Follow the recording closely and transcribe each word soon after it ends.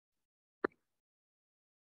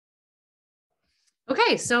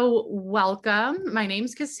Okay, so welcome. My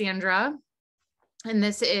name's Cassandra, and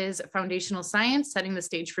this is Foundational Science, Setting the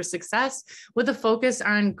Stage for Success with a focus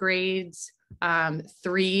on grades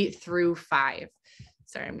 3 through 5.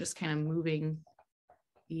 Sorry, I'm just kind of moving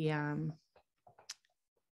the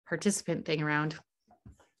participant thing around.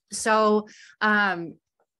 So what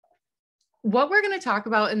we're going to talk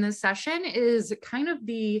about in this session is kind of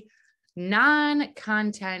the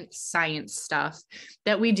non-content science stuff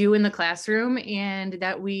that we do in the classroom and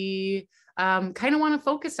that we kind of want to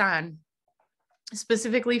focus on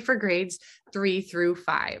specifically for grades 3 through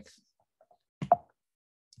 5.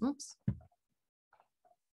 Oops.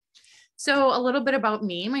 So a little bit about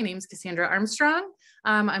me. My name is Cassandra Armstrong.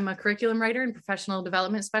 I'm a curriculum writer and professional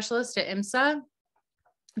development specialist at IMSA,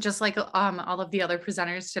 just like all of the other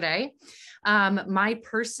presenters today. My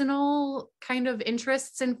personal kind of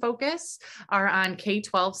interests and focus are on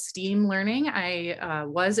K-12 STEAM learning. I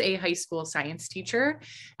was a high school science teacher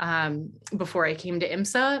before I came to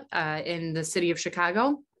IMSA in the city of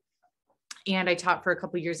Chicago. And I taught for a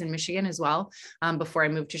couple of years in Michigan as well before I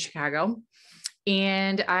moved to Chicago.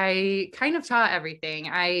 And I kind of taught everything.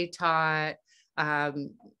 I taught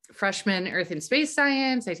freshman earth and space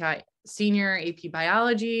science. I taught senior AP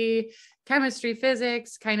biology, chemistry,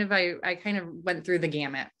 physics, I kind of went through the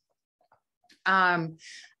gamut.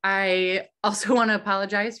 I also want to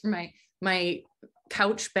apologize for my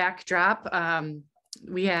couch backdrop.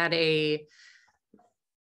 We had a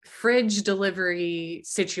fridge delivery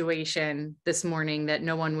situation this morning that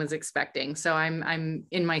no one was expecting. So I'm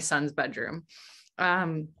in my son's bedroom.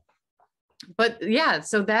 But yeah,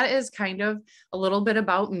 so that is kind of a little bit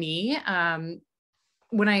about me.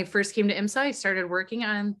 When I first came to IMSA, I started working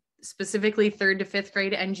on specifically 3rd to 5th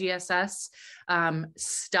grade NGSS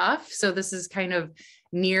stuff. So this is kind of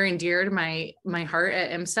near and dear to my heart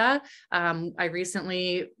at IMSA. I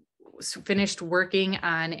recently finished working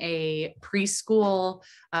on a preschool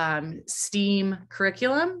STEAM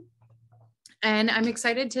curriculum. And I'm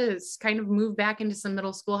excited to kind of move back into some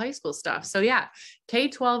middle school, high school stuff. So yeah,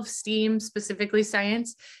 K-12 STEAM, specifically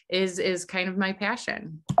science, is kind of my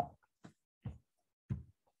passion.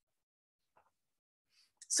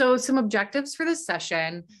 So some objectives for this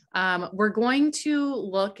session, we're going to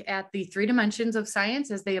look at the 3 dimensions of science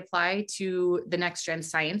as they apply to the next gen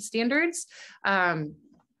science standards.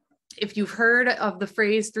 If you've heard of the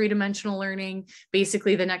phrase 3-dimensional learning,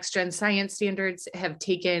 basically the next gen science standards have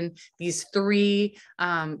taken these 3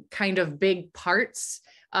 kind of big parts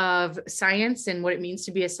of science and what it means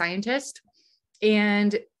to be a scientist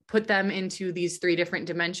and put them into these 3 different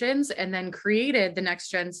dimensions and then created the next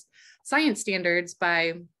gen science standards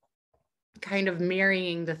by kind of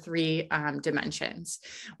marrying the 3 dimensions.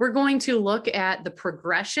 We're going to look at the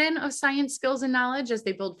progression of science skills and knowledge as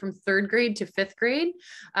they build from 3rd grade to 5th grade.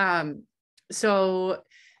 So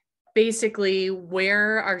basically,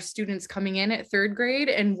 where are students coming in at 3rd grade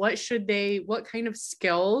and what kind of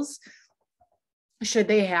skills should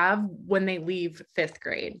they have when they leave 5th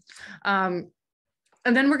grade?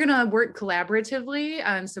 And then we're going to work collaboratively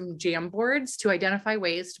on some Jamboards to identify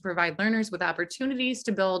ways to provide learners with opportunities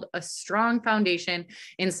to build a strong foundation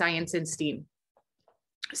in science and STEAM.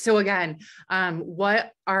 So again,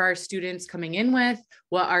 what are our students coming in with?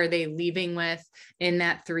 What are they leaving with in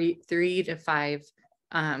that 3 to 5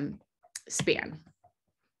 span?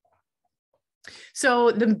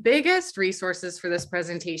 So the biggest resources for this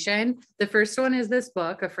presentation, the first one is this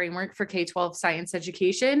book, A Framework for K-12 Science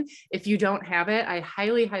Education. If you don't have it, I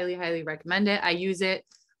highly, highly, highly recommend it. I use it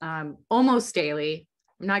almost daily.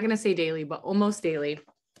 I'm not going to say daily, but almost daily.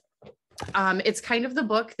 It's kind of the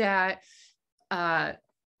book that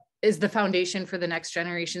is the foundation for the Next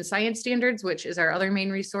Generation Science Standards, which is our other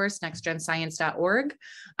main resource, nextgenscience.org.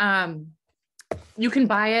 You can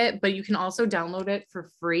buy it, but you can also download it for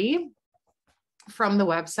free from the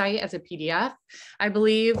website as a PDF, I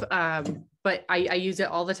believe, but I use it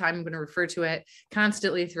all the time. I'm going to refer to it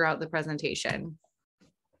constantly throughout the presentation.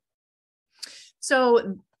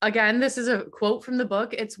 So again, this is a quote from the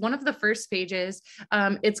book. It's one of the first pages.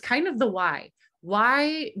 It's kind of the why.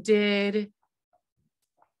 Why did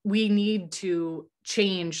we need to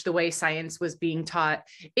change the way science was being taught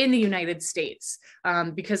in the United States?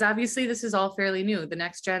 Because obviously this is all fairly new. The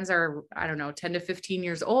next gens are, I don't know, 10 to 15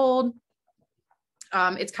 years old.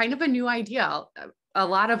 It's kind of a new idea. A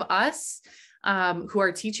lot of us who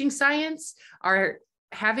are teaching science are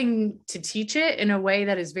having to teach it in a way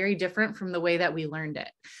that is very different from the way that we learned it,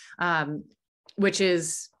 which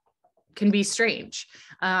can be strange.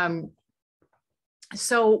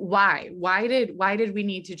 So why did we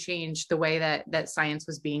need to change the way that science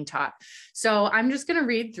was being taught? So I'm just going to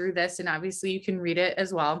read through this, and obviously you can read it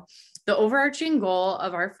as well. The overarching goal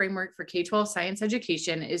of our framework for K-12 science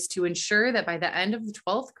education is to ensure that by the end of the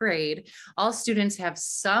 12th grade, all students have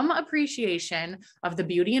some appreciation of the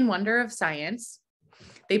beauty and wonder of science.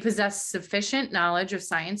 They possess sufficient knowledge of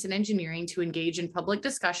science and engineering to engage in public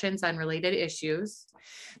discussions on related issues.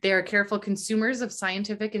 They are careful consumers of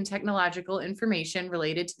scientific and technological information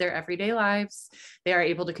related to their everyday lives. They are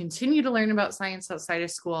able to continue to learn about science outside of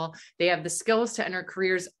school. They have the skills to enter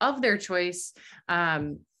careers of their choice,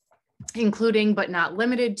 including but not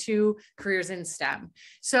limited to careers in STEM.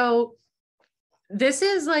 So this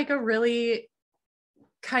is like a really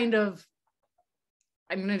kind of,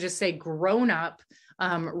 I'm going to just say grown up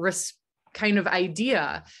kind of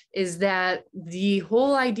idea, is that the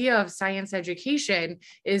whole idea of science education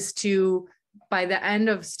is to, by the end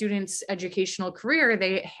of students' educational career,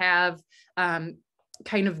 they have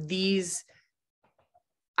kind of these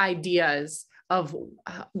ideas of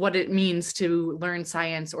what it means to learn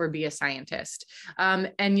science or be a scientist.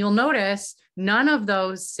 And you'll notice none of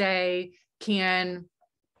those say can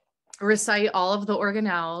recite all of the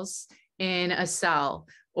organelles in a cell,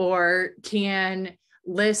 or can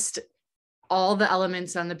list all the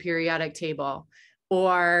elements on the periodic table,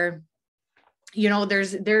 or, you know,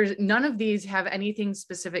 there's none of these have anything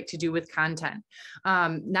specific to do with content.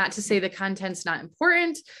 Not to say the content's not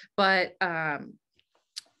important, but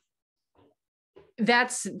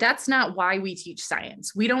that's not why we teach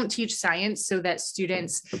science. We don't teach science so that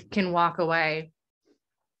students can walk away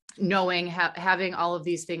knowing, having all of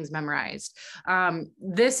these things memorized.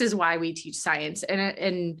 This is why we teach science.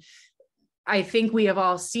 And I think we have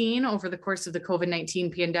all seen over the course of the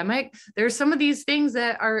COVID-19 pandemic, there's some of these things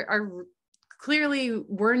that are clearly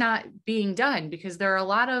were not being done, because there are a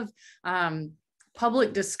lot of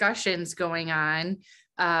public discussions going on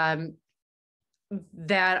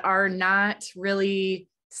that are not really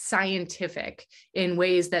scientific in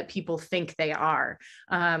ways that people think they are.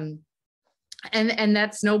 And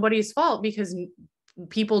that's nobody's fault, because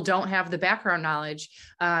people don't have the background knowledge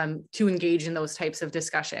to engage in those types of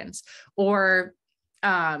discussions, or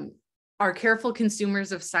are careful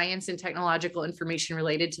consumers of science and technological information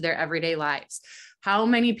related to their everyday lives. How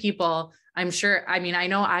many people, I'm sure, I mean, I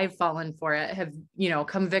know I've fallen for it, have, you know,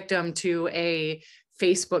 come victim to a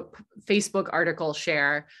Facebook article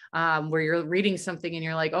share where you're reading something and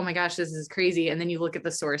you're like, oh my gosh, this is crazy. And then you look at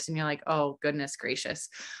the source and you're like, oh goodness gracious.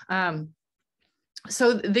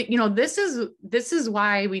 So you know, this is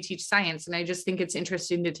why we teach science. And I just think it's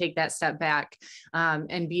interesting to take that step back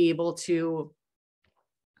and be able to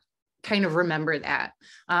kind of remember that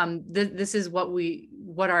this is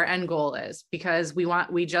what our end goal is, because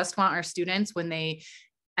we just want our students, when they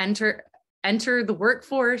enter the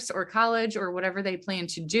workforce or college or whatever they plan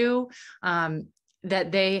to do,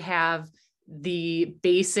 that they have the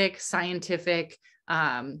basic scientific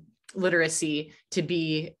literacy to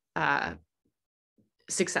be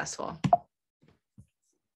successful.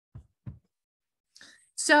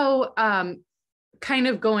 So kind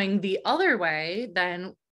of going the other way,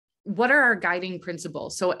 then what are our guiding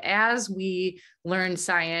principles? So as we learn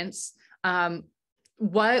science,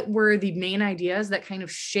 what were the main ideas that kind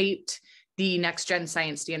of shaped the next gen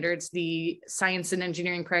science standards, the science and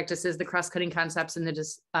engineering practices, the cross-cutting concepts, and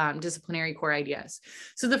the disciplinary core ideas?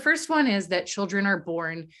 So the first one is that children are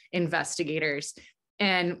born investigators.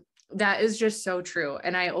 And that is just so true.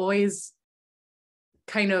 And I always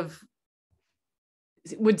kind of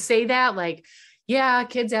would say that, like, yeah,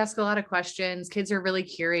 kids ask a lot of questions. Kids are really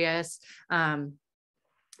curious.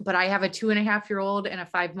 But I have a 2.5-year-old and a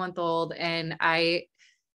 5-month-old, and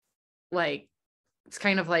it's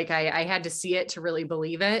kind of like I had to see it to really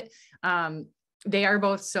believe it. They are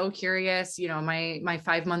both so curious. You know, my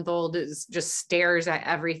 5-month-old just stares at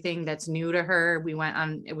everything that's new to her.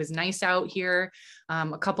 It was nice out here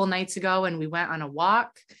a couple nights ago, and we went on a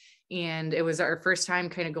walk, and it was our first time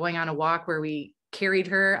kind of going on a walk where we carried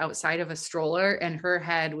her outside of a stroller, and her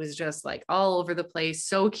head was just like all over the place,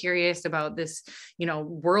 so curious about this, you know,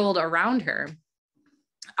 world around her.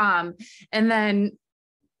 And then,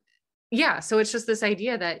 yeah, so it's just this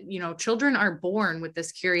idea that, you know, children are born with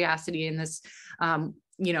this curiosity and this,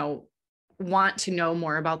 you know, want to know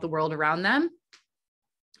more about the world around them.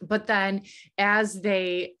 But then as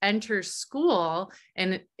they enter school,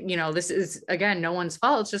 and, you know, this is, again, no one's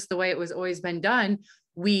fault, it's just the way it was always been done.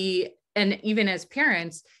 And even as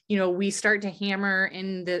parents, you know, we start to hammer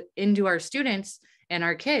into our students and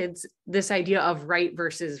our kids this idea of right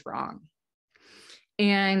versus wrong.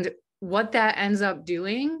 And what that ends up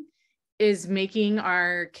doing is making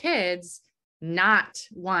our kids not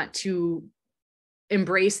want to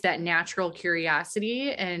embrace that natural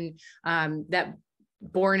curiosity and that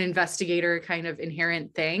born investigator kind of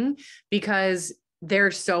inherent thing, because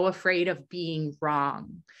they're so afraid of being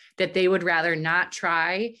wrong that they would rather not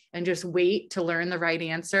try and just wait to learn the right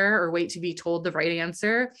answer or wait to be told the right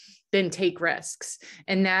answer than take risks.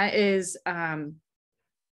 And that is, I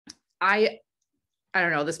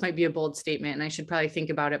don't know, this might be a bold statement and I should probably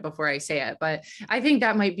think about it before I say it, but I think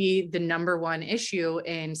that might be the number one issue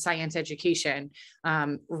in science education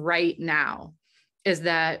right now, is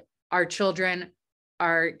that our children,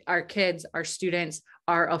 our kids, our students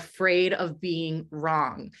are afraid of being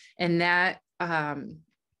wrong. And that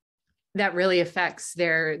really affects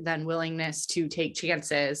their then willingness to take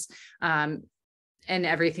chances and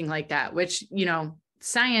everything like that, which, you know,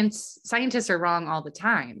 scientists are wrong all the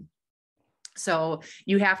time. So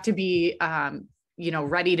you have to be, you know,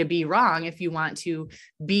 ready to be wrong if you want to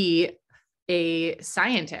be a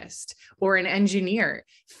scientist or an engineer.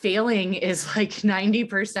 Failing is like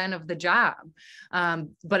 90% of the job.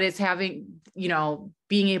 But it's having, you know,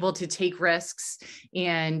 being able to take risks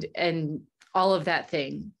and all of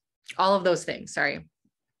those things, sorry.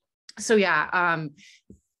 So yeah,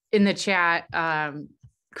 in the chat,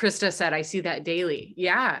 Krista said, I see that daily.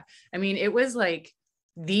 Yeah. I mean, it was like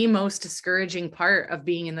the most discouraging part of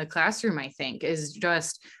being in the classroom, I think, is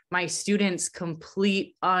just my students'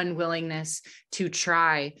 complete unwillingness to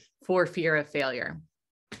try for fear of failure.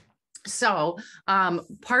 So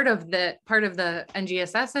part of the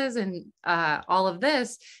NGSSs and all of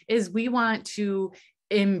this is we want to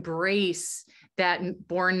embrace that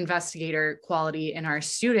born investigator quality in our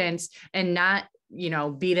students and not, you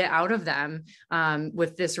know, beat it out of them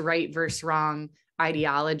with this right versus wrong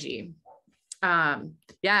ideology.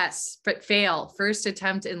 Yes, but fail, first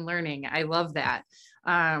attempt in learning. I love that.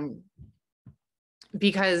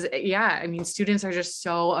 Because yeah, I mean, students are just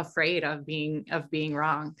so afraid of being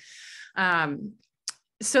wrong.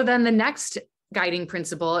 So then the next guiding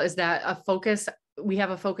principle is that we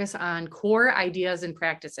have a focus on core ideas and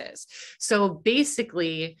practices. So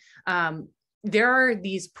basically, there are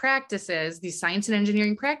these practices, these science and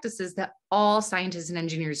engineering practices that all scientists and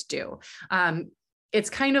engineers do.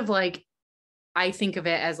 It's kind of like, I think of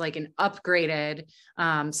it as like an upgraded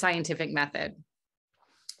scientific method.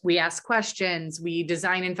 We ask questions, we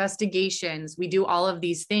design investigations, we do all of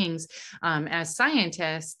these things as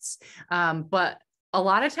scientists, but a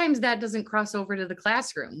lot of times that doesn't cross over to the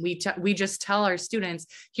classroom. We just tell our students,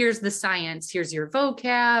 here's the science, here's your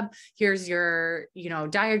vocab, here's your, you know,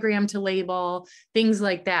 diagram to label, things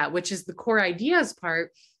like that, which is the core ideas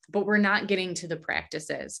part, but we're not getting to the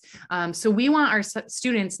practices. So we want our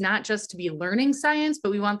students not just to be learning science,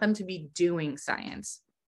 but we want them to be doing science.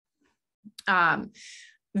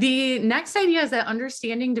 The next idea is that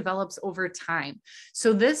understanding develops over time.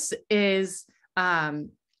 So this is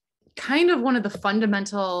kind of one of the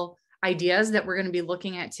fundamental ideas that we're going to be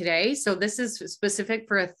looking at today. So this is specific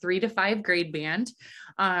for a 3 to 5 grade band.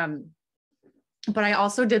 But I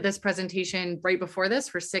also did this presentation right before this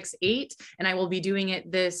for 6-8, and I will be doing it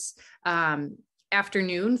this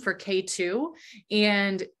afternoon for K2.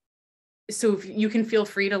 And so if you can feel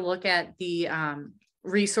free to look at the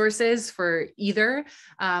resources for either.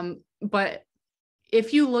 But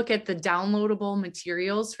if you look at the downloadable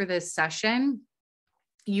materials for this session,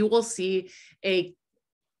 you will see the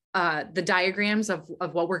diagrams of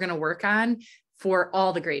what we're going to work on for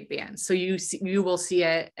all the grade bands. So you will see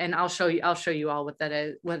it, and I'll show you all what that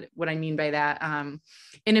is, what I mean by that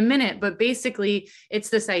in a minute. But basically, it's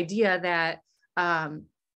this idea that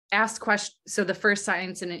ask questions. So the first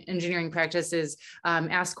science and engineering practice is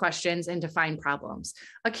ask questions and define problems.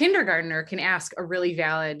 A kindergartner can ask a really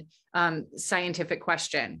valid scientific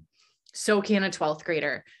question. So can a 12th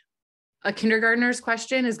grader. A kindergartner's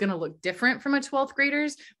question is going to look different from a 12th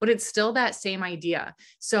grader's, but it's still that same idea.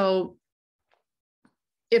 So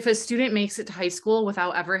if a student makes it to high school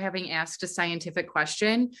without ever having asked a scientific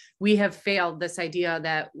question, we have failed this idea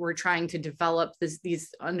that we're trying to develop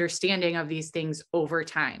these understanding of these things over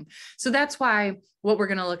time. So that's why what we're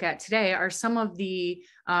going to look at today are some of the,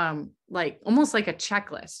 like almost like a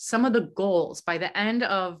checklist, some of the goals by the end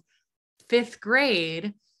of 5th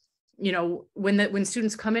grade. You know, when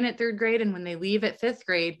students come in at 3rd grade and when they leave at 5th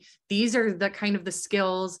grade, these are the kind of the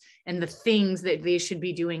skills and the things that they should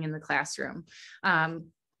be doing in the classroom.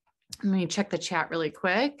 Let me check the chat really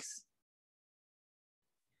quick.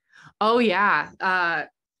 Oh yeah,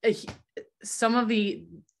 some of the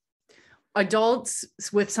adults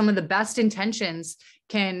with some of the best intentions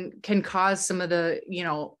can cause some of the, you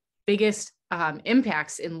know, biggest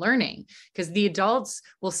impacts in learning, because the adults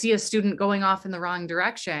will see a student going off in the wrong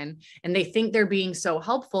direction and they think they're being so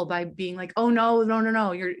helpful by being like, oh no, no, no,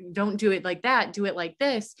 no, don't do it like that, do it like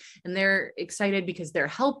this. And they're excited because they're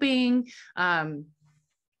helping, and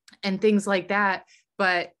things like that.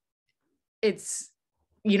 But it's,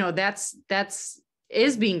 that's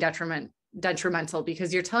is being detrimental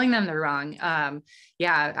because you're telling them they're wrong. I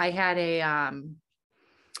had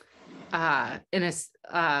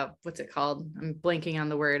what's it called? I'm blanking on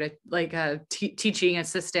the word, like a teaching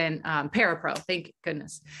assistant, parapro, thank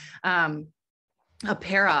goodness. A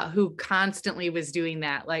para who constantly was doing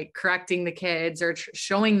that, like correcting the kids or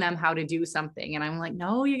showing them how to do something. And I'm like,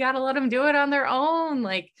 no, you got to let them do it on their own.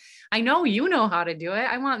 Like, I know you know how to do it.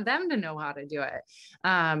 I want them to know how to do it.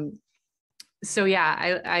 So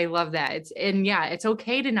yeah, I love that. It's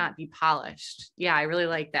okay to not be polished. Yeah, I really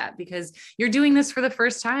like that because you're doing this for the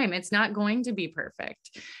first time. It's not going to be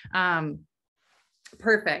perfect.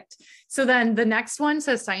 Perfect. So then the next one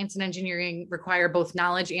says science and engineering require both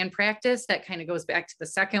knowledge and practice. That kind of goes back to the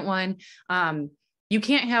second one. You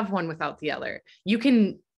can't have one without the other. You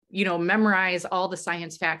can, memorize all the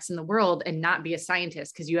science facts in the world and not be a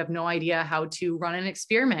scientist because you have no idea how to run an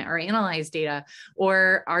experiment or analyze data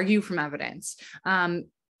or argue from evidence.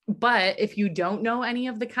 But if you don't know any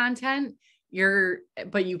of the content,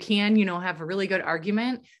 but you can, have a really good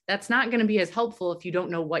argument, that's not going to be as helpful if you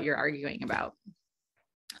don't know what you're arguing about.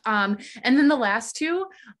 And then the last two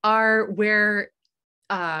are where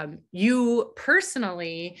you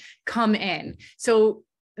personally come in. So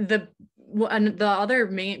one of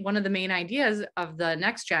the main ideas of the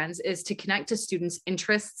next gens is to connect to students'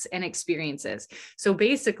 interests and experiences. So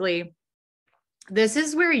basically, this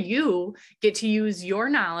is where you get to use your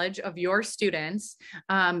knowledge of your students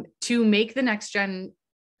to make the next gen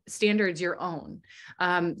standards your own.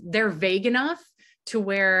 They're vague enough to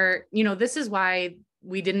where, this is why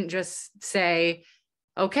we didn't just say,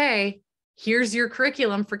 okay, here's your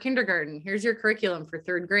curriculum for kindergarten. Here's your curriculum for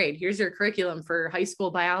third grade. Here's your curriculum for high school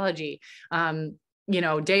biology,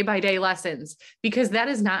 day by day lessons, because that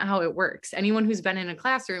is not how it works. Anyone who's been in a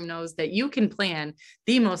classroom knows that you can plan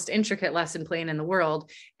the most intricate lesson plan in the world.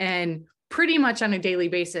 And pretty much on a daily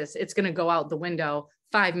basis, it's going to go out the window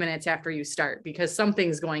 5 minutes after you start because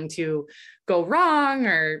something's going to go wrong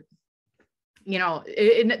or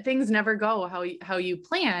things never go how you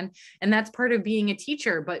plan. And that's part of being a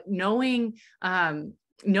teacher, but knowing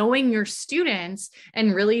your students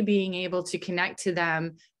and really being able to connect to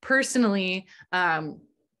them personally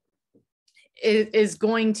is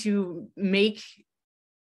going to make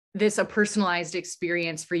this a personalized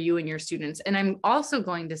experience for you and your students. And I'm also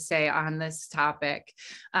going to say on this topic,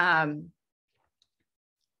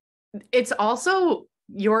 it's also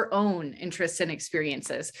your own interests and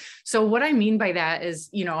experiences. So what I mean by that is,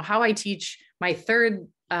 how I teach my third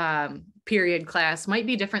period class might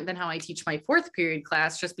be different than how I teach my fourth period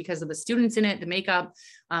class, just because of the students in it, the makeup,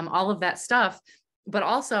 all of that stuff. But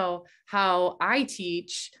also how I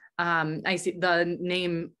teach, I see the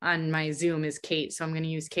name on my Zoom is Kate, so I'm going to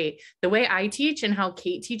use Kate. The way I teach and how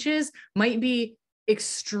Kate teaches might be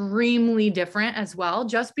extremely different as well,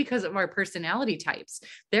 just because of our personality types.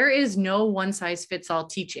 There is no one size fits all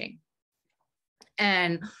teaching.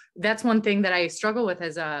 And that's one thing that I struggle with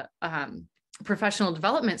as a professional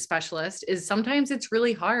development specialist is sometimes it's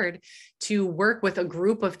really hard to work with a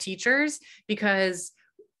group of teachers because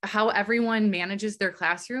how everyone manages their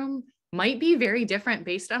classroom might be very different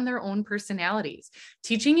based on their own personalities.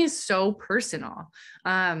 Teaching is so personal.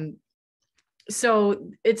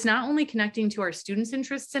 So it's not only connecting to our students'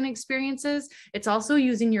 interests and experiences, it's also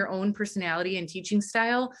using your own personality and teaching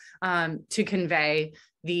style to convey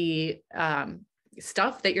the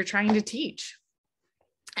stuff that you're trying to teach.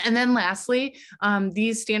 And then lastly,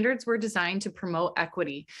 these standards were designed to promote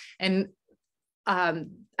equity. And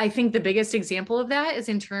I think the biggest example of that is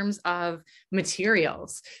in terms of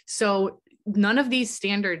materials. So none of these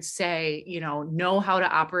standards say, know how to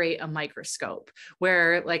operate a microscope,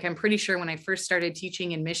 where like, I'm pretty sure when I first started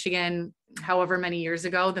teaching in Michigan, however many years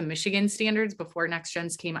ago, the Michigan standards before Next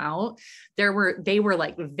Gens came out, they were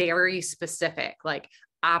like very specific, like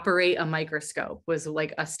operate a microscope was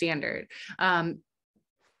like a standard.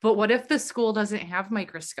 But what if the school doesn't have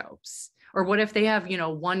microscopes? Or what if they have,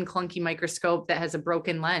 one clunky microscope that has a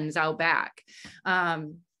broken lens out back?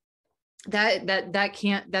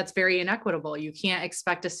 That's very inequitable. You can't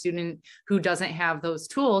expect a student who doesn't have those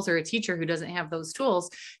tools or a teacher who doesn't have those tools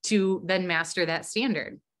to then master that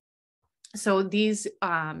standard. So these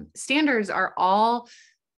standards are all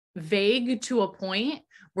vague to a point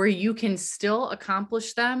where you can still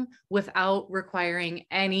accomplish them without requiring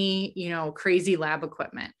any, crazy lab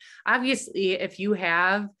equipment. Obviously, if you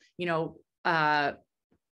have,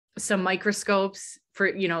 some microscopes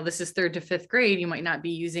for, this is 3rd to 5th grade, you might not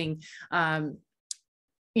be using,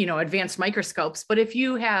 advanced microscopes, but if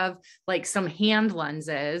you have like some hand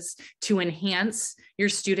lenses to enhance your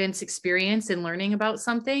students' experience in learning about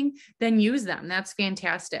something, then use them. That's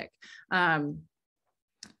fantastic.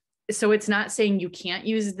 So it's not saying you can't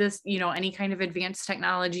use this, any kind of advanced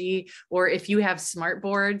technology, or if you have smart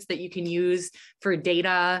boards that you can use for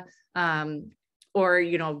data, or,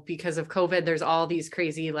 because of COVID, there's all these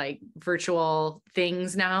crazy like virtual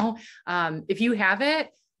things now. If you have it,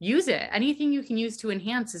 use it. Anything you can use to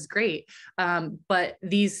enhance is great. But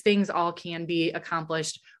these things all can be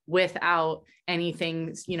accomplished without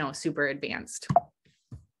anything, super advanced.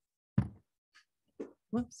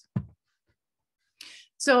 Whoops.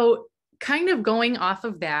 So kind of going off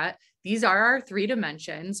of that, these are our 3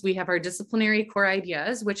 dimensions. We have our disciplinary core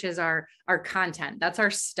ideas, which is our content. That's our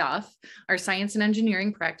stuff. Our science and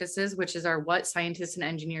engineering practices, which is our what scientists and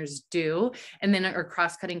engineers do. And then our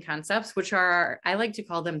cross-cutting concepts, which are, I like to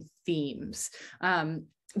call them themes.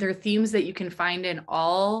 They're themes that you can find in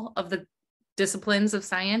all of the disciplines of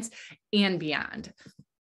science and beyond.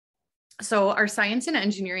 So our science and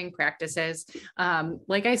engineering practices,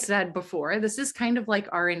 like I said before, this is kind of like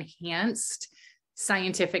our enhanced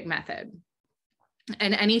scientific method.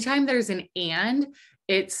 And anytime there's an and,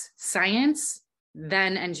 it's science,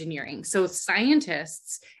 then engineering. So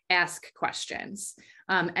scientists ask questions,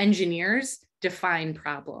 engineers define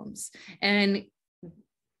problems. And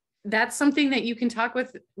that's something that you can talk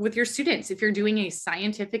with your students. If you're doing a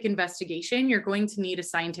scientific investigation, you're going to need a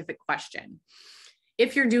scientific question.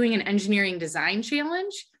 If you're doing an engineering design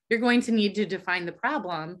challenge, you're going to need to define the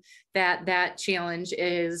problem that challenge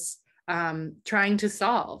is trying to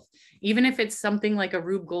solve. Even if it's something like a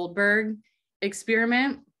Rube Goldberg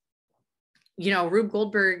experiment, Rube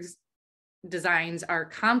Goldberg's designs are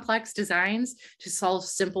complex designs to solve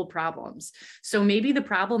simple problems. So maybe the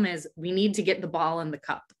problem is we need to get the ball in the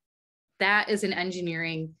cup. That is an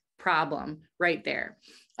engineering problem right there.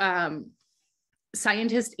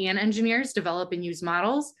 Scientists and engineers develop and use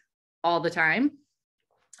models all the time.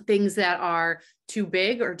 Things that are too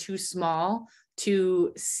big or too small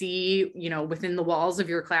to see, within the walls of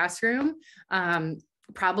your classroom,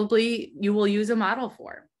 probably you will use a model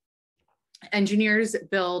for. Engineers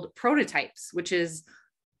build prototypes, which is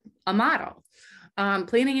a model.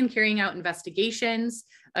 Planning and carrying out investigations.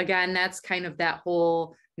 Again, that's kind of that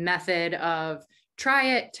whole method of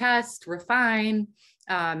try it, test, refine.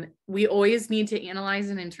 We always need to analyze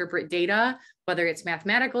and interpret data, whether it's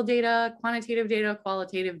mathematical data, quantitative data,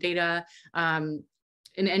 qualitative data.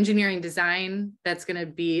 In engineering design, that's going to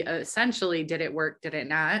be essentially, did it work, did it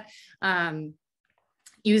not?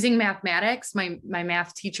 Using mathematics, my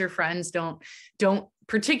math teacher friends don't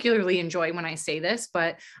particularly enjoy when I say this,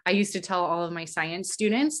 but I used to tell all of my science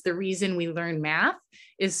students, the reason we learn math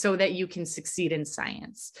is so that you can succeed in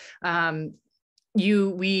science.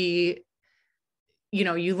 You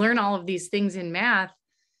learn all of these things in math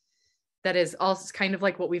that is also kind of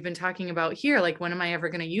like what we've been talking about here. Like, when am I ever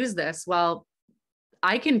going to use this? Well,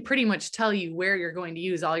 I can pretty much tell you where you're going to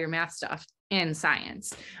use all your math stuff in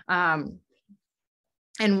science.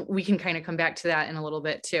 And we can kind of come back to that in a little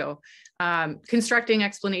bit too. Constructing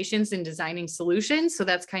explanations and designing solutions. So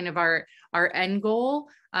that's kind of our end goal,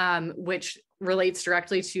 which relates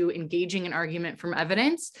directly to engaging an argument from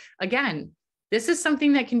evidence. Again, this is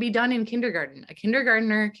something that can be done in kindergarten. A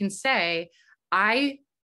kindergartner can say, I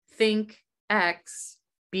think X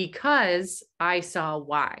because I saw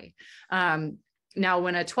Y. Now,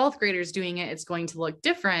 when a 12th grader is doing it, it's going to look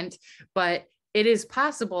different, but it is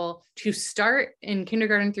possible to start in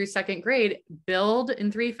kindergarten through 2nd grade, build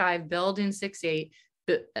in 3-5, build in 6-8,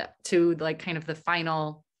 to like kind of the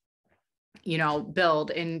final,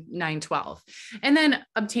 build in 9-12. And then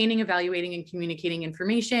obtaining, evaluating, and communicating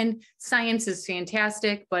information. Science is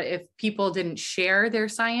fantastic, but if people didn't share their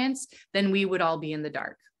science, then we would all be in the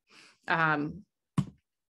dark.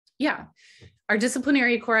 Yeah. Our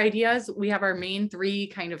disciplinary core ideas, we have our main 3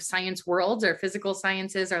 kind of science worlds, our physical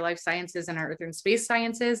sciences, our life sciences, and our earth and space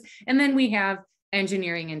sciences. And then we have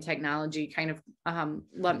engineering and technology kind of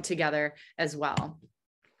lumped together as well.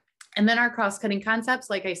 And then our cross-cutting concepts,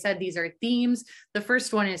 like I said, these are themes. The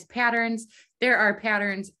first one is patterns. There are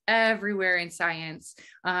patterns everywhere in science.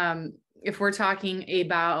 If we're talking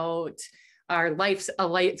about our life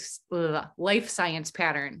science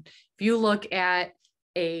pattern, if you look at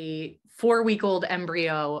a 4-week-old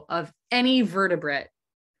embryo of any vertebrate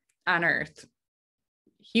on Earth,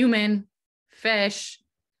 human, fish,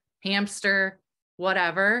 hamster,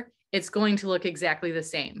 whatever, it's going to look exactly the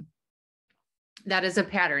same. That is a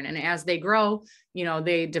pattern. And as they grow, you know,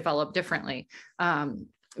 they develop differently.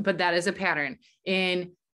 But that is a pattern.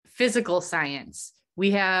 In physical science,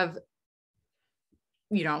 we have,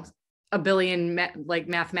 you know, a billion like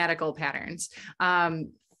mathematical patterns.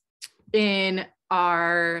 In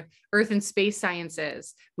our earth and space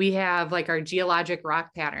sciences, we have like our geologic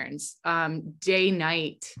rock patterns, day,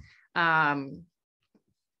 night,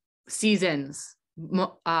 seasons,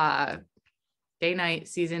 day, night,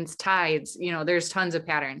 seasons, tides, you know, there's tons of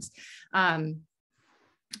patterns.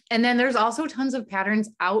 And then there's also tons of patterns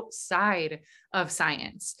outside of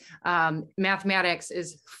science. Mathematics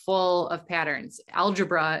is full of patterns.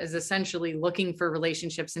 Algebra is essentially looking for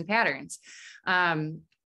relationships and patterns.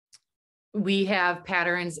 We have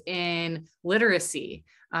patterns in literacy.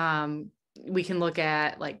 We can look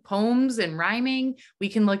at like poems and rhyming. We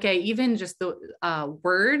can look at even just the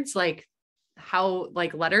words, like how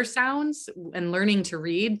like letter sounds and learning to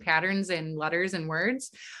read patterns in letters and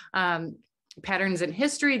words. Patterns in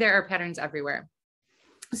history, there are patterns everywhere.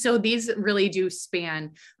 So these really do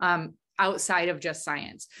span outside of just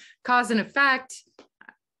science. Cause and effect,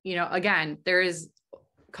 you know, again, there is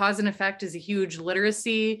cause and effect is a huge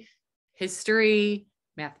literacy, history,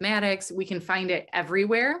 mathematics. We can find it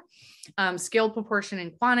everywhere. Scale, proportion,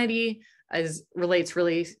 and quantity relates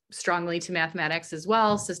really strongly to mathematics as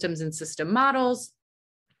well. Systems and system models.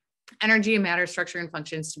 Energy and matter, structure and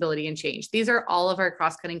function, stability and change. These are all of our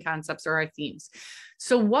cross-cutting concepts or our themes.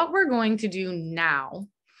 So what we're going to do now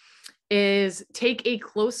is take a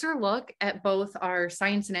closer look at both our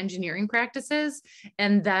science and engineering practices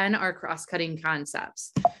and then our cross-cutting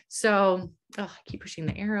concepts. So I keep pushing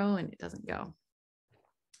the arrow and it doesn't go.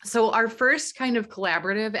 So our first kind of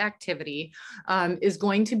collaborative activity is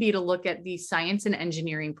going to be to look at the science and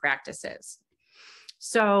engineering practices.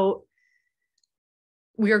 So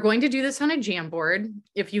we are going to do this on a Jamboard.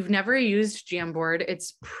 If you've never used Jamboard,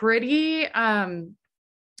 it's pretty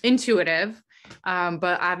intuitive,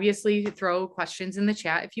 but obviously throw questions in the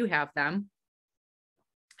chat if you have them.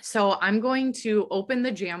 So I'm going to open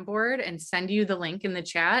the Jamboard and send you the link in the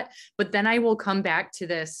chat, but then I will come back to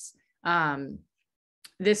this,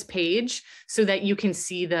 this page so that you can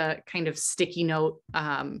see the kind of sticky note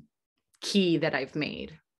key that I've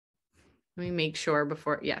made. Let me make sure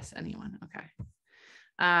before, yes, anyone, okay.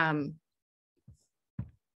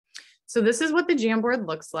 So this is what the Jamboard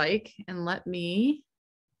looks like, and let me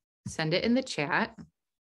send it in the chat.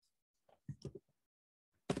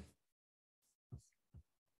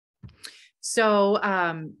 So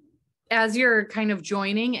as you're kind of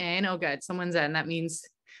joining in, oh good, someone's in, that means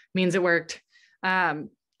it worked.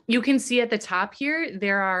 You can see at the top here,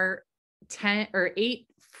 there are 10 or 8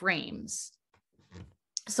 frames.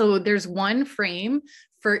 So there's one frame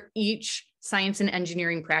for each science and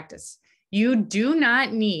engineering practice. You do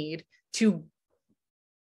not need to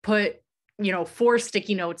put, you know, 4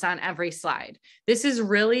 sticky notes on every slide. This is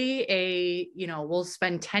really a, you know, we'll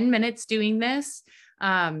spend 10 minutes doing this,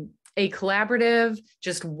 a collaborative,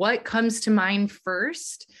 just what comes to mind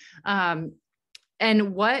first. And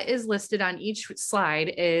what is listed on each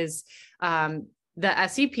slide is the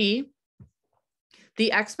SEP,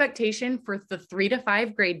 the expectation for the 3 to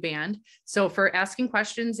 5 grade band. So for asking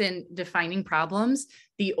questions and defining problems,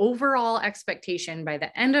 the overall expectation by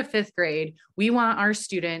the end of 5th grade, we want our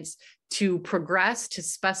students to progress to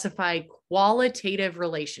specify qualitative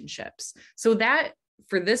relationships. So that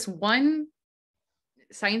for this one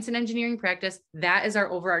science and engineering practice, that is our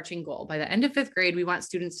overarching goal. By the end of 5th grade, we want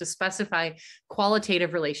students to specify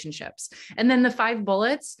qualitative relationships. And then the 5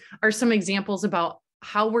 bullets are some examples about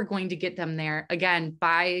how we're going to get them there, again,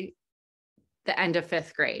 by the end of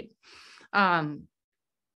 5th grade. And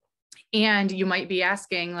you might be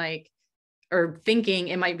asking, like, or thinking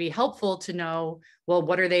it might be helpful to know, well,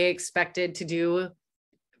 what are they expected to do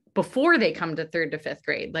before they come to 3rd to 5th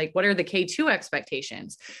grade? Like, what are the K2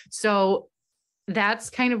 expectations? So that's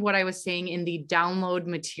kind of what I was saying in the download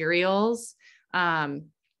materials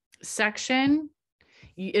section.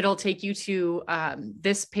 It'll take you to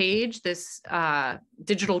this page, this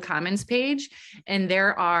digital commons page, and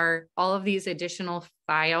there are all of these additional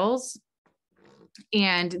files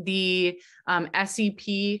and the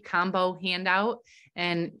SEP combo handout.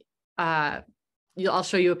 And I'll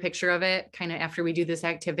show you a picture of it kind of after we do this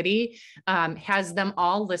activity, has them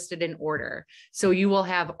all listed in order. So you will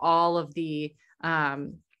have all of the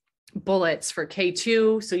bullets for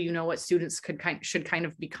K2, so you know what students should kind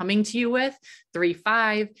of be coming to you with,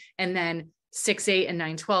 3-5, and then 6-8 and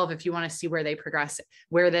 9-12 if you want to see where they progress,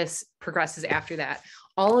 where this progresses after that.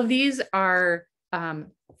 All of these are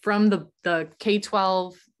from the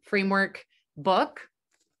K-12 framework book,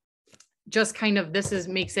 just kind of,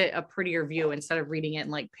 makes it a prettier view instead of reading it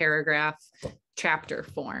in like paragraph chapter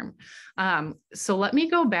form. So let me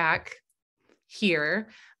go back here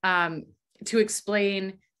to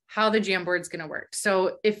explain how the Jamboard is going to work.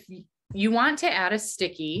 So if you want to add a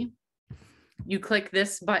sticky, you click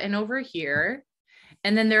this button over here,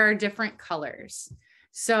 and then there are different colors.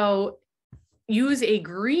 So use a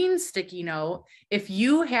green sticky note if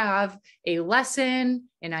you have a lesson,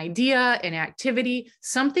 an idea, an activity,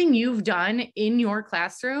 something you've done in your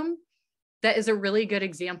classroom that is a really good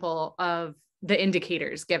example of the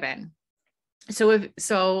indicators given. So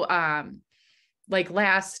like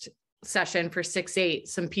last session for 6-8,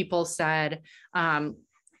 some people said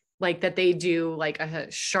like that they do like a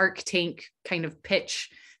Shark Tank kind of pitch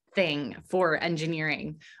thing for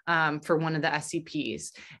engineering for one of the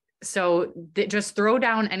SCPs. So just throw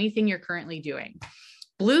down anything you're currently doing.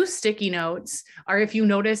 Blue sticky notes are if you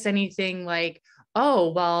notice anything like,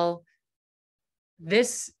 oh, well,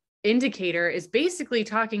 this indicator is basically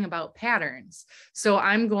talking about patterns. So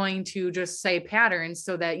I'm going to just say patterns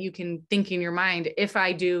so that you can think in your mind, if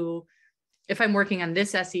I'm working on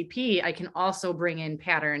this SCP, I can also bring in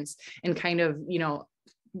patterns and kind of,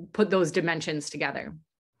 put those dimensions together.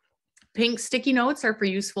 Pink sticky notes are for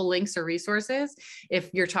useful links or resources.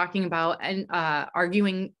 If you're talking about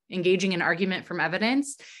engaging in argument from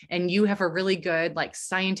evidence, and you have a really good like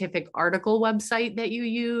scientific article website that you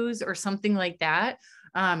use or something like that,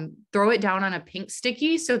 throw it down on a pink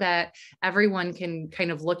sticky so that everyone can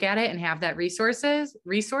kind of look at it and have that resource.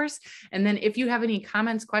 And then if you have any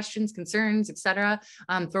comments, questions, concerns, etc.,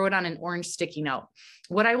 throw it on an orange sticky note.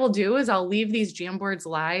 What I will do is I'll leave these Jamboards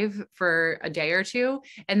live for a day or two,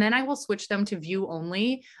 and then I will switch them to view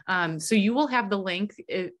only. So you will have the link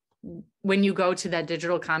when you go to that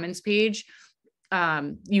digital commons page.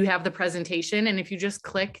 You have the presentation, and if you just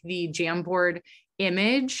click the Jamboard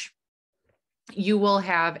image, you will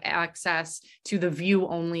have access to the view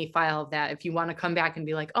only file of that. If you want to come back and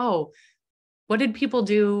be like, oh, what did people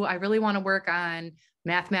do? I really want to work on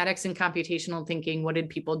mathematics and computational thinking. What did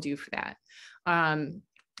people do for that?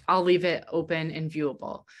 I'll leave it open and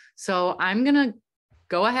viewable. So I'm going to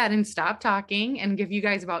go ahead and stop talking and give you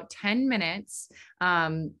guys about 10 minutes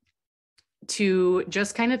to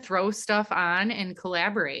just kind of throw stuff on and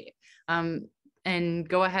collaborate. And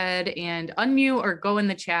go ahead and unmute or go in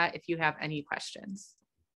the chat if you have any questions.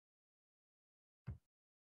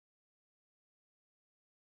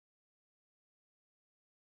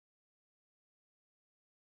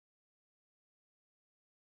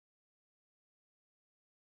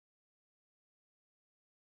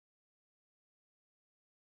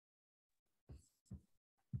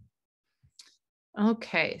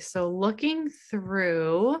 Okay, so looking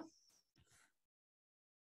through,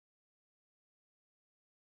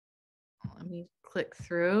 let me click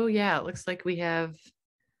through. Yeah, it looks like we have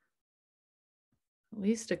at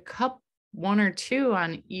least one or two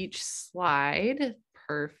on each slide.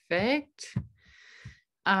 Perfect.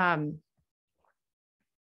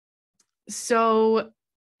 So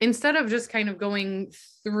instead of just kind of going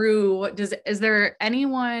through, is there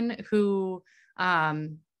anyone who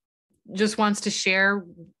just wants to share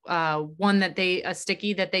a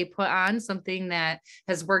sticky that they put on, something that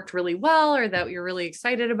has worked really well or that you're really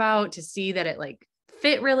excited about to see that it like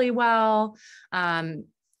fit really well?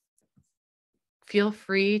 Feel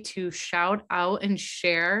free to shout out and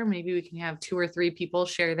share. Maybe we can have 2 or 3 people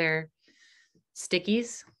share their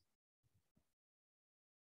stickies.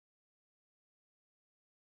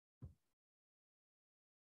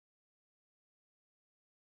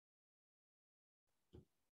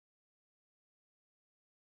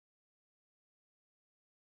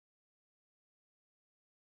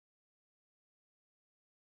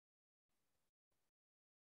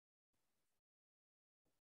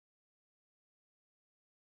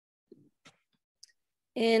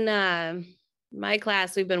 In my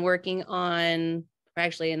class, we've been working on, or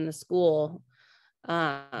actually in the school,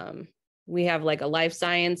 we have like a life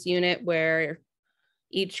science unit where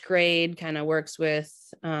each grade kind of works with,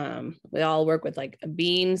 we all work with like a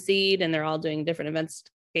bean seed, and they're all doing different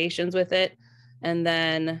investigations with it. And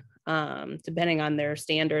then depending on their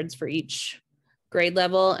standards for each grade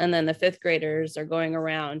level, and then the 5th graders are going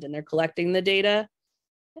around and they're collecting the data,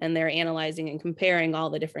 and they're analyzing and comparing all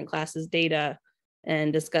the different classes' data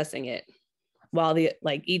and discussing it, while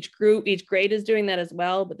each grade is doing that as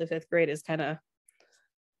well, but the 5th grade is kind of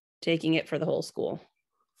taking it for the whole school.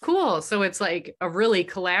 Cool. So it's like a really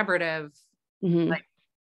collaborative, like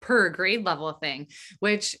per grade level thing,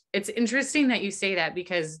 which it's interesting that you say that,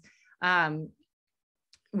 because a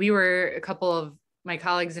couple of my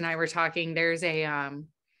colleagues and I were talking, there's a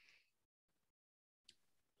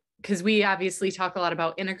because we obviously talk a lot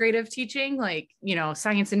about integrative teaching, like, you know,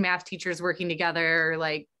 science and math teachers working together, or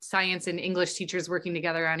like science and English teachers working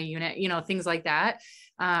together on a unit, you know, things like that.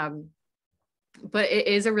 But it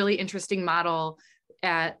is a really interesting model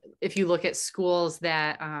if you look at schools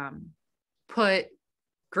that put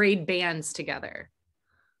grade bands together,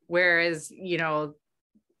 whereas, you know,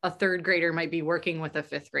 a third grader might be working with a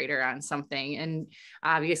fifth grader on something. And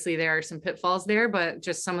obviously there are some pitfalls there, but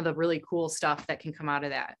just some of the really cool stuff that can come out of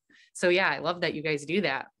that. So yeah, I love that you guys do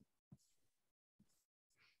that.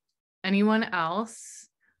 Anyone else?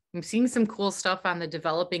 I'm seeing some cool stuff on the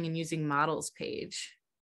developing and using models page.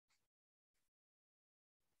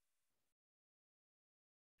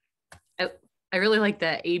 I really like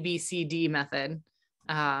the ABCD method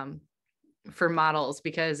for models,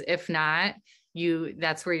 because if not,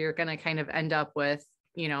 that's where you're going to kind of end up with,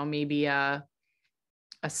 you know, maybe a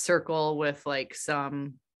circle with like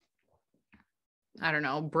some, I don't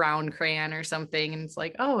know, brown crayon or something. And it's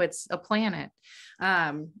like, oh, it's a planet.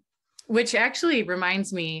 Which actually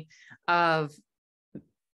reminds me of,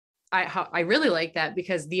 I really like that,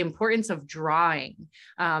 because the importance of drawing.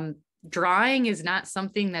 Drawing is not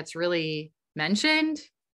something that's really mentioned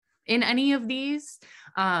in any of these.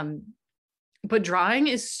 But drawing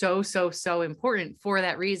is so important for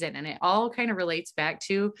that reason. And it all kind of relates back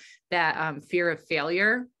to that fear of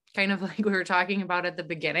failure, kind of like we were talking about at the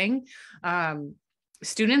beginning.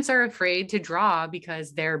 Students are afraid to draw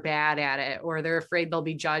because they're bad at it, or they're afraid they'll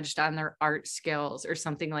be judged on their art skills or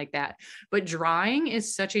something like that. But drawing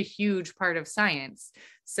is such a huge part of science.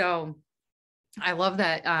 So I love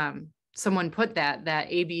that someone put that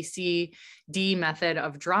ABCD method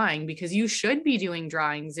of drawing, because you should be doing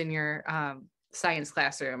drawings in your science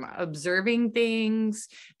classroom, observing things,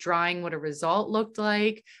 drawing what a result looked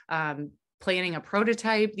like, planning a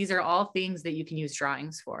prototype. These are all things that you can use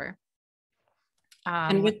drawings for.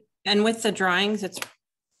 And with the drawings, it's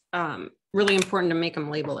really important to make them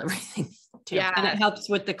label everything too. Yeah. And it helps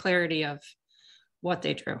with the clarity of what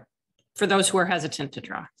they drew for those who are hesitant to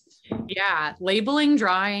draw. Yeah, labeling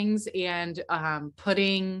drawings and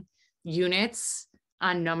putting units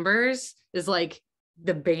on numbers is like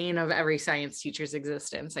the bane of every science teacher's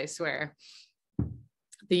existence, I swear.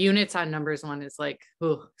 The units on numbers one is like,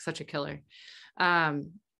 oh, such a killer. But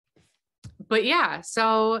yeah,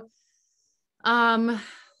 so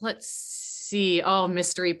let's see. Oh,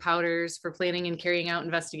 mystery powders for planning and carrying out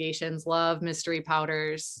investigations. Love mystery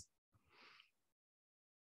powders.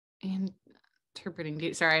 And interpreting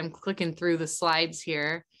data. Sorry, I'm clicking through the slides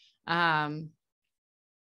here.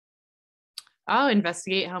 Oh,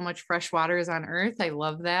 investigate how much fresh water is on Earth. I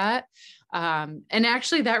love that. And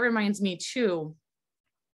actually that reminds me too,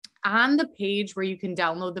 on the page where you can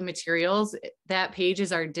download the materials, that page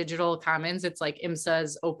is our digital commons. It's like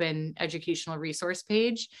IMSA's open educational resource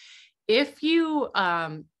page. If you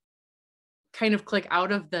kind of click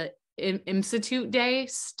out of the IMSAtute Day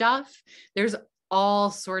stuff, there's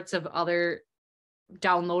all sorts of other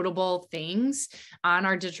downloadable things on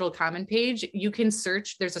our digital common page. You can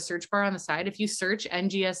search, there's a search bar on the side. If you search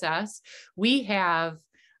NGSS, we have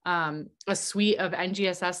a suite of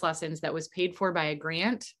NGSS lessons that was paid for by a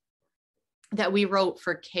grant that we wrote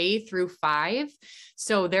for K through 5.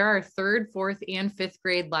 So there are 3rd, 4th, and 5th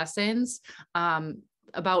grade lessons,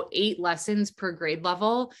 about 8 lessons per grade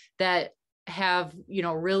level that have, you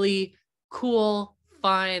know, really cool,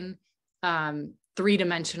 fun,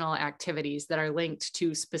 3-dimensional activities that are linked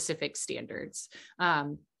to specific standards.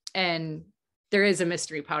 And there is a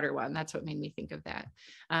mystery powder one. That's what made me think of that.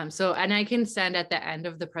 And I can send at the end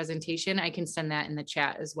of the presentation, I can send that in the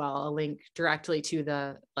chat as well, a link directly to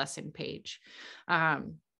the lesson page.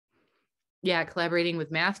 Yeah, collaborating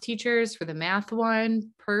with math teachers for the math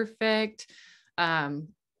one. Perfect. Oh,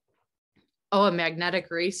 a magnetic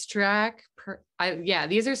racetrack. Yeah,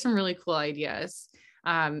 these are some really cool ideas.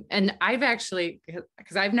 And I've actually,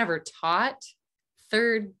 because I've never taught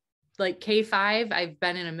 3rd, like K5, I've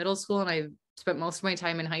been in a middle school and I've spent most of my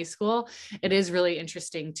time in high school. It is really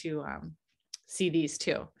interesting to see these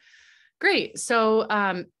too. Great. So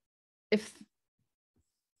are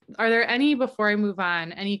there any, before I move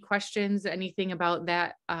on, any questions, anything about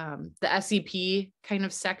that, the SEP kind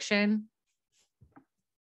of section?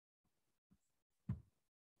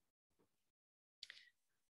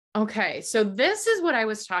 Okay, so this is what I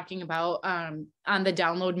was talking about on the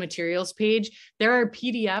download materials page. There are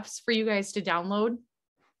PDFs for you guys to download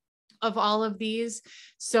of all of these.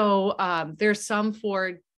 So there's some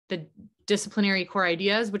for the disciplinary core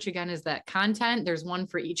ideas, which again is that content. There's one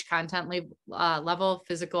for each content level,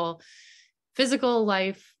 physical,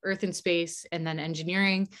 life, earth and space, and then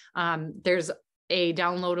engineering. There's a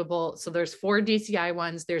downloadable. So there's 4 DCI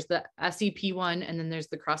ones. There's the SEP one, and then there's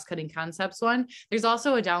the cross-cutting concepts one. There's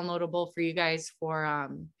also a downloadable for you guys for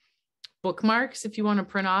bookmarks if you want to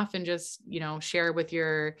print off and just, you know, share with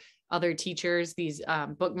your other teachers these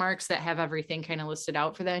bookmarks that have everything kind of listed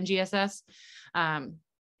out for the NGSS.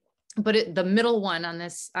 But the middle one on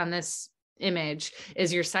this image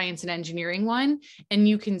is your science and engineering one. And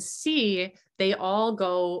you can see they all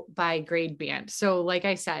go by grade band. So like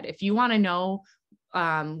I said, if you want to know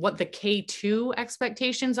what the K2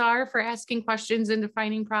 expectations are for asking questions and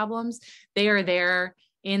defining problems, they are there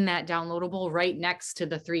in that downloadable right next to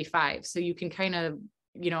the 3.5. So you can kind of,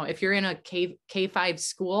 you know, if you're in a K5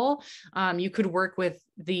 school, you could work with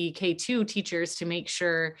the K2 teachers to make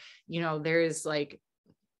sure, you know, there's like,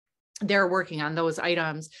 they're working on those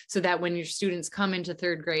items so that when your students come into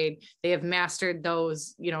 3rd grade, they have mastered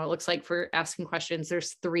those. You know, it looks like for asking questions,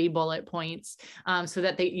 there's 3 bullet points, so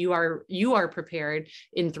that you are prepared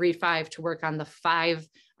in 3.5 to work on the 5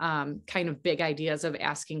 kind of big ideas of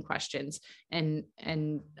asking questions and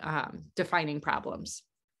defining problems.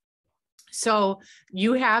 So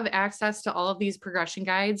you have access to all of these progression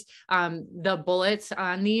guides. The bullets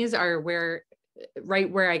on these are right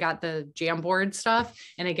where I got the Jamboard stuff.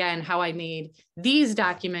 And again, how I made these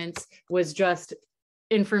documents was just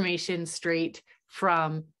information straight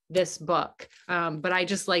from this book. But I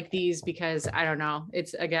just like these because I don't know,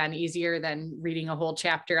 it's again, easier than reading a whole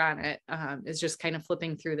chapter on it. It's just kind of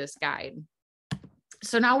flipping through this guide.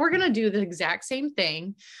 So now we're going to do the exact same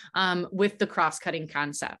thing with the cross-cutting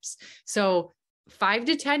concepts. So 5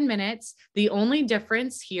 to 10 minutes. The only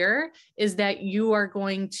difference here is that you are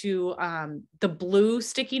going to the blue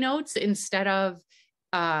sticky notes instead of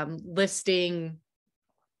listing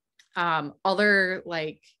other,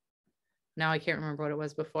 like, now I can't remember what it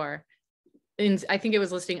was before. I think it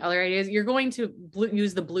was listing other ideas. You're going to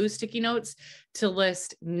use the blue sticky notes to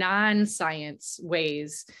list non-science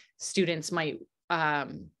ways students might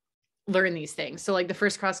learn these things. So like the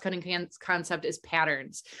first cross-cutting concept is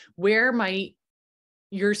patterns. Where might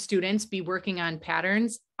your students be working on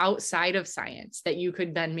patterns outside of science that you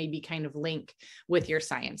could then maybe kind of link with your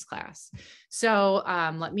science class? So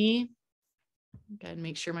let me go ahead and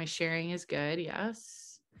make sure my sharing is good.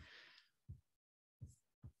 Yes.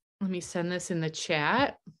 Let me send this in the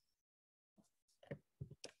chat.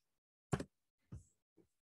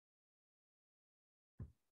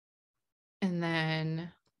 And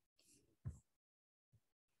then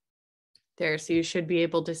there, so you should be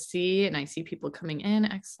able to see, and I see people coming in,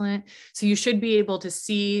 excellent. So you should be able to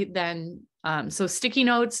see then, so sticky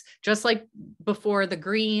notes, just like before, the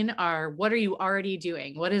green are, what are you already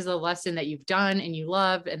doing? What is a lesson that you've done and you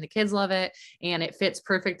love and the kids love it, and it fits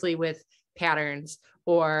perfectly with patterns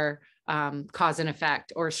or cause and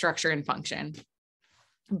effect or structure and function.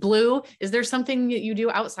 Blue, is there something that you do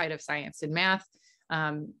outside of science and math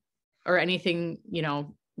or anything, you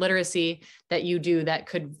know, literacy that you do that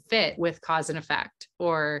could fit with cause and effect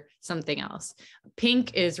or something else?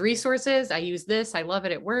 Pink is resources. I use this. I love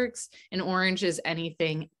it. It works. And orange is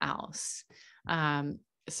anything else.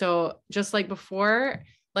 So just like before,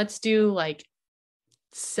 let's do like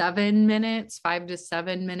 7 minutes, 5 to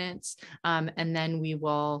 7 minutes. And then we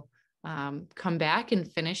will come back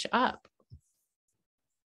and finish up.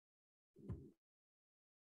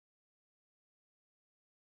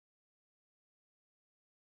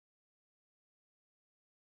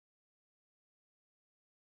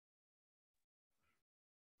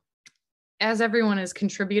 As everyone is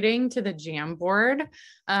contributing to the Jamboard,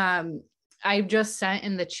 I've just sent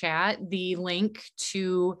in the chat the link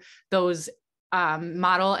to those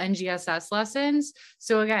model NGSS lessons.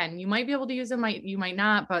 So again, you might be able to use them, you might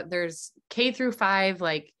not, but there's K through 5,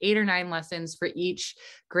 like 8 or 9 lessons for each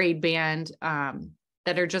grade band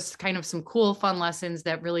that are just kind of some cool, fun lessons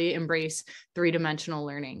that really embrace 3-dimensional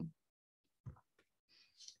learning.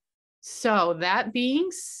 So that being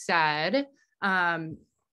said,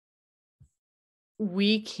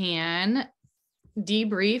 we can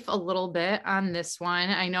debrief a little bit on this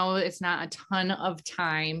one. I know it's not a ton of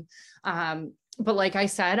time, but like I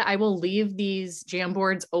said, I will leave these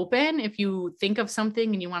Jamboards open if you think of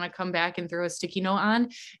something and you want to come back and throw a sticky note on.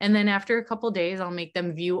 And then after a couple of days, I'll make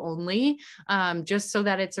them view only, just so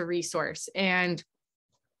that it's a resource. And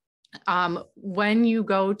when you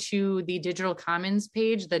go to the Digital Commons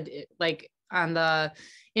page, like on the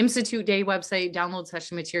IMSAtute Day website, download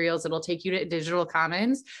session materials, it'll take you to Digital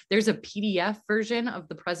Commons. There's a PDF version of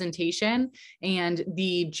the presentation, and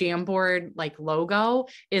the Jamboard like logo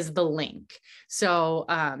is the link. So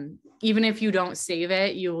even if you don't save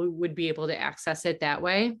it, you would be able to access it that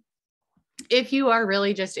way. if you are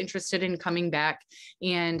really just interested in coming back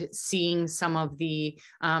and seeing some of the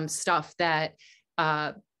stuff that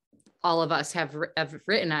all of us have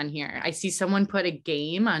written on here. I see someone put a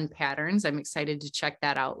game on patterns. I'm excited to check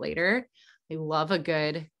that out later. I love a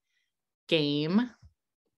good game.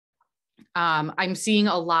 I'm seeing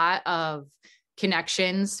a lot of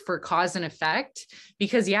connections for cause and effect,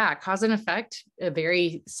 because yeah, cause and effect, a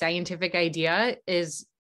very scientific idea, is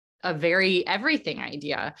a very everything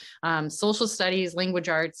idea. Social studies, language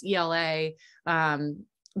arts, ELA,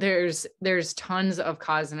 there's tons of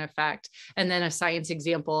cause and effect. And then a science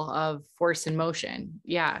example of force and motion.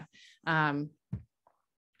 Yeah.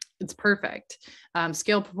 It's perfect.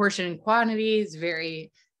 Scale, proportion, and quantity is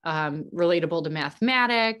very relatable to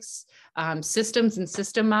mathematics. Systems and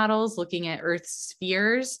system models, looking at Earth's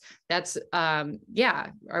spheres. That's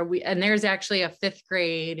yeah. And there's actually a 5th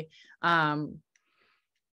grade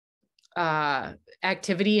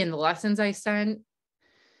activity in the lessons I sent.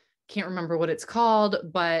 Can't remember what it's called,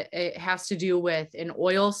 but it has to do with an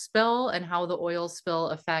oil spill and how the oil spill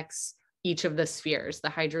affects each of the spheres: the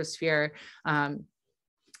hydrosphere,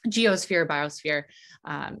 geosphere, biosphere,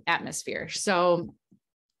 atmosphere. So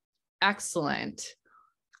excellent.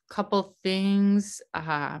 Couple things,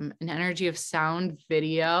 an energy of sound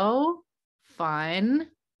video, fun.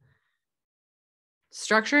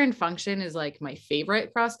 Structure and function is like my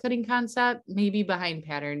favorite cross-cutting concept, maybe behind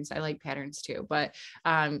patterns. I like patterns too, but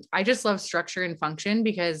I just love structure and function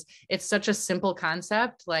because it's such a simple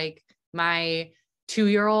concept. Like my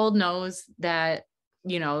 2-year-old knows that,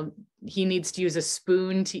 you know, he needs to use a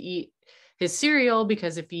spoon to eat his cereal,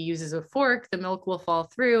 because if he uses a fork, the milk will fall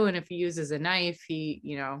through. And if he uses a knife, he,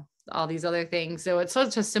 you know, all these other things. So it's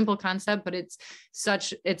such a simple concept, but it's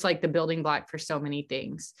like the building block for so many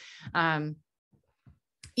things.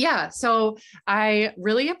 Yeah, so I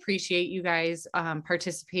really appreciate you guys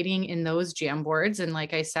participating in those Jamboards. And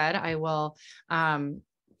like I said, I will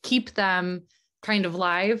keep them kind of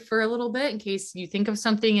live for a little bit in case you think of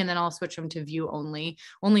something, and then I'll switch them to view only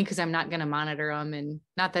because I'm not going to monitor them, and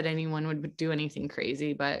not that anyone would do anything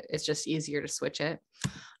crazy, but it's just easier to switch it.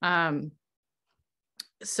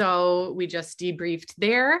 So we just debriefed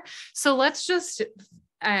there. So let's just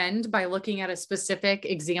end by looking at a specific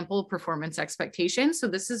example performance expectation. So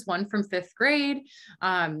this is one from 5th grade.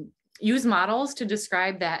 Use models to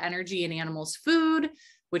describe that energy in animals' food,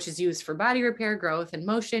 which is used for body repair, growth, and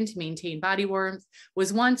motion to maintain body warmth,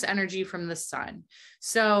 was once energy from the sun.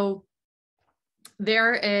 So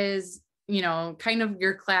there is, you know, kind of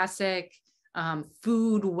your classic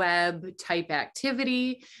food web type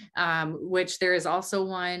activity, which there is also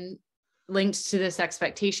one linked to this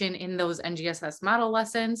expectation in those NGSS model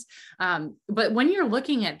lessons. But when you're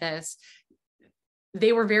looking at this,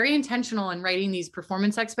 they were very intentional in writing these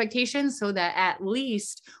performance expectations so that at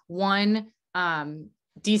least one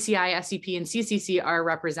DCI, SEP, and CCC are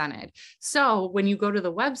represented. So when you go to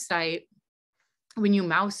the website, when you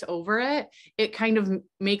mouse over it, it kind of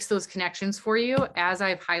makes those connections for you, as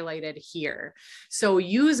I've highlighted here. So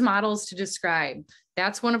use models to describe.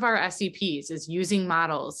 That's one of our SEPs, is using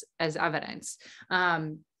models as evidence.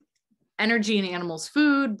 Energy in animals'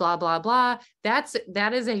 food, blah, blah, blah.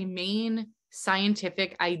 That is a main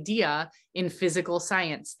scientific idea in physical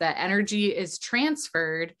science, that energy is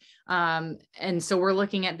transferred. And so we're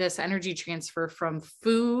looking at this energy transfer from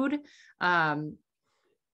food,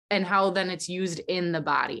 and how then it's used in the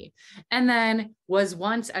body. And then was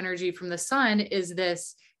once energy from the sun is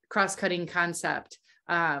this cross-cutting concept,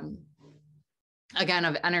 again,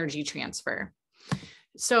 of energy transfer.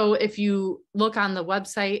 So if you look on the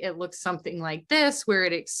website, it looks something like this, where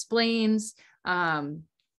it explains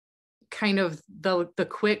kind of the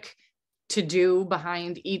quick to-do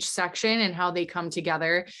behind each section and how they come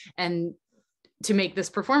together and to make this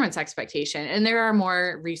performance expectation. And there are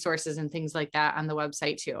more resources and things like that on the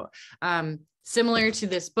website too. Similar to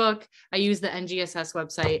this book, I use the NGSS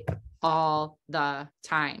website all the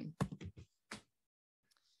time.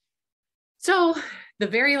 So the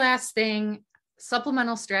very last thing,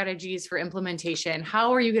 supplemental strategies for implementation.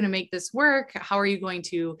 How are you going to make this work? How are you going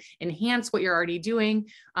to enhance what you're already doing?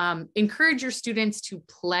 Encourage your students to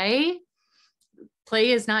play.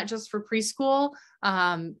 Play is not just for preschool.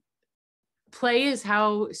 Play is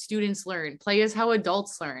how students learn. Play is how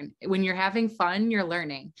adults learn. When you're having fun, you're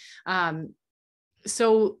learning.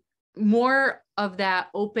 So more of that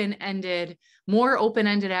more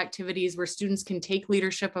open-ended activities where students can take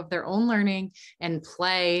leadership of their own learning and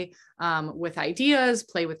play with ideas,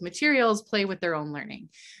 play with materials, play with their own learning.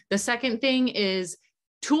 The second thing is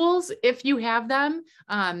tools. If you have them,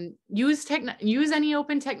 use any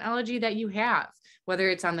open technology that you have, whether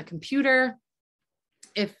it's on the computer,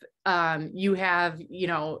 if you have,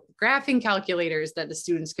 graphing calculators that the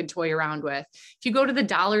students could toy around with. If you go to the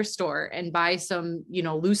dollar store and buy some,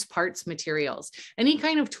 loose parts materials, any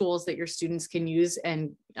kind of tools that your students can use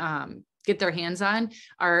and get their hands on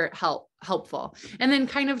are helpful. And then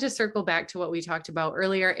kind of to circle back to what we talked about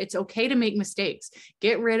earlier, it's okay to make mistakes.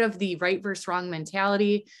 Get rid of the right versus wrong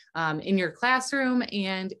mentality in your classroom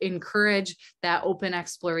and encourage that open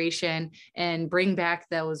exploration and bring back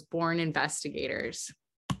those born investigators.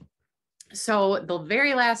 So the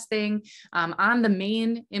very last thing, on the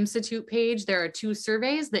main IMSAtute page, there are 2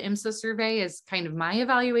 surveys. The IMSA survey is kind of my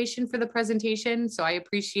evaluation for the presentation. So I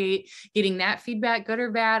appreciate getting that feedback, good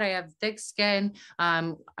or bad. I have thick skin.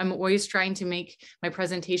 I'm always trying to make my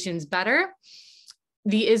presentations better.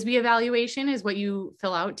 The ISB evaluation is what you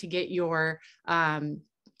fill out to get your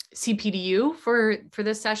CPDU for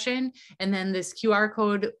this session. And then this QR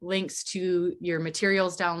code links to your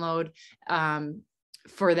materials download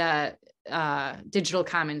for the Digital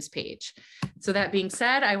Commons page. So that being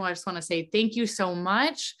said, I just want to say thank you so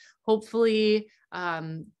much. Hopefully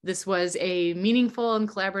this was a meaningful and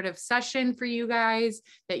collaborative session for you guys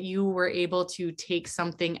that you were able to take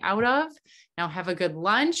something out of. Now have a good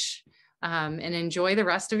lunch and enjoy the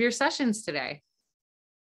rest of your sessions today.